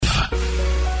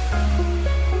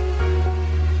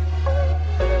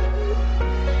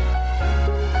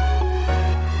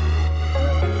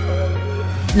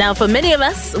Now, for many of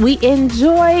us, we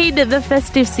enjoyed the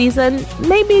festive season.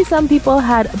 Maybe some people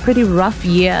had a pretty rough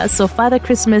year, so Father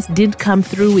Christmas did come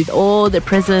through with all the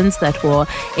presents that were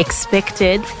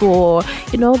expected for,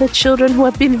 the children who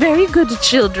have been very good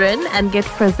children and get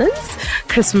presents.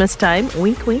 Christmas time,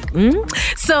 wink, wink.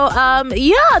 So,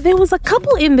 there was a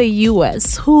couple in the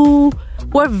US who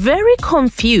were very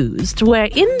confused, where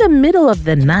in the middle of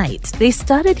the night, they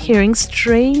started hearing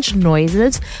strange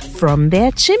noises from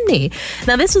their chimney.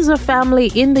 Now, this was a family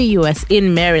in the US,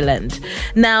 in Maryland.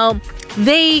 Now,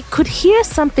 they could hear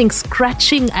something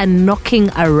scratching and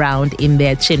knocking around in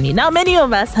their chimney. Now, many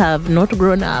of us have not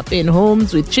grown up in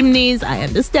homes with chimneys. I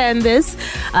understand this.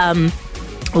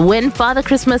 When Father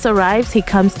Christmas arrives, he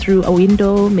comes through a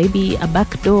window, maybe a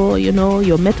back door,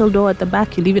 your metal door at the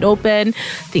back, you leave it open,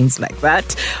 things like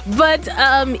that. But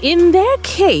in their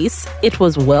case, it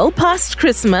was well past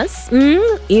Christmas,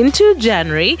 into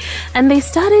January, and they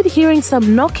started hearing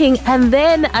some knocking and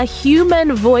then a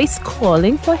human voice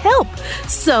calling for help.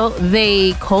 So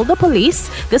they called the police.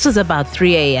 This was about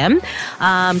 3 a.m.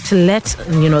 To let,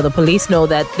 the police know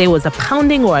that there was a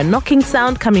pounding or a knocking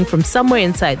sound coming from somewhere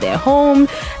inside their home.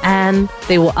 And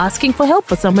they were asking for help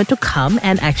for someone to come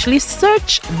and actually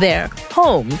search their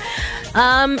home.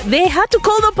 They had to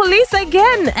call the police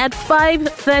again at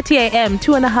 5:30 a.m.,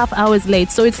 2.5 hours late.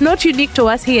 So it's not unique to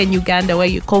us here in Uganda where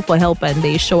you call for help and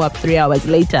they show up 3 hours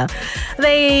later.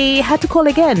 They had to call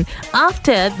again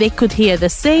after they could hear the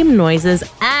same noises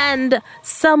and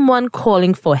someone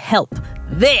calling for help.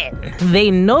 Then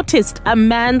they noticed a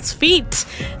man's feet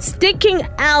sticking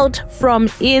out from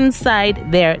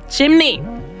inside their chimney.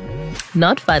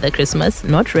 Not Father Christmas,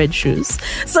 not red shoes.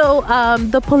 So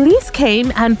the police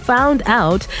came and found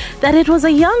out that it was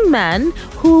a young man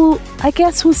whose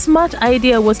smart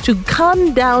idea was to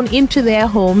come down into their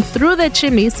home through the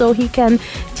chimney so he can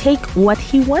take what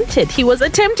he wanted. He was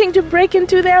attempting to break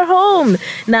into their home.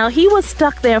 Now, he was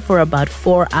stuck there for about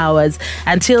 4 hours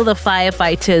until the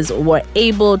firefighters were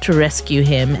able to rescue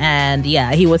him. And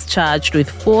he was charged with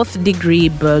 4th-degree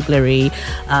burglary.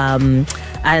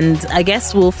 And I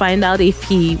guess we'll find out if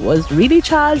he was really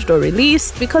charged or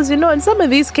released, because, in some of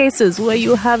these cases where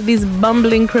you have these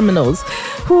bumbling criminals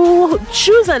who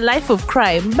choose a life of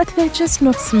crime, but they're just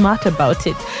not smart about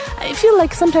it. I feel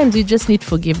like sometimes you just need to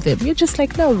forgive them. You're just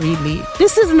like, no, really,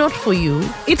 this is not for you.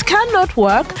 It cannot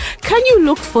work. Can you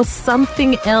look for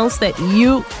something else that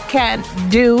you can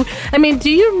do? I mean, do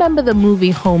you remember the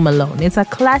movie Home Alone? It's a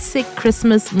classic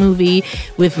Christmas movie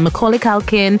with Macaulay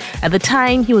Culkin. At the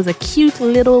time, he was a cute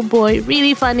little boy,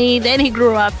 really funny. Then he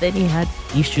grew up, then he had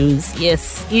issues.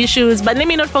 Yes, issues. But let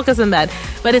me not focus on that.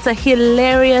 But it's a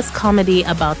hilarious comedy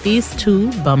about these two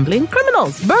bumbling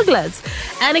criminals, burglars.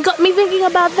 And it got me thinking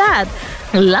about that.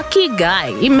 Lucky guy.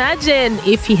 Imagine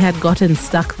if he had gotten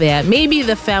stuck there. Maybe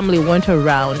the family weren't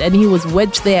around and he was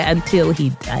wedged there until he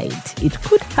died. It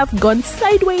could have gone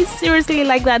sideways, seriously,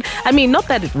 like that. I mean, not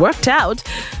that it worked out,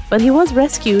 but he was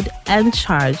rescued and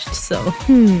charged. So,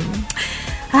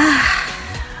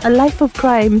 a life of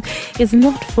crime is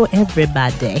not for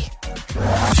everybody.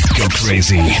 Go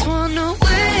crazy.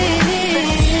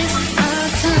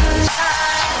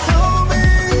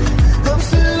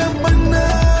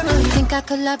 I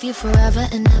could love you forever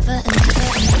and ever and ever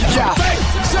and ever.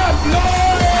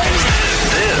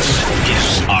 This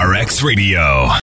is RX Radio.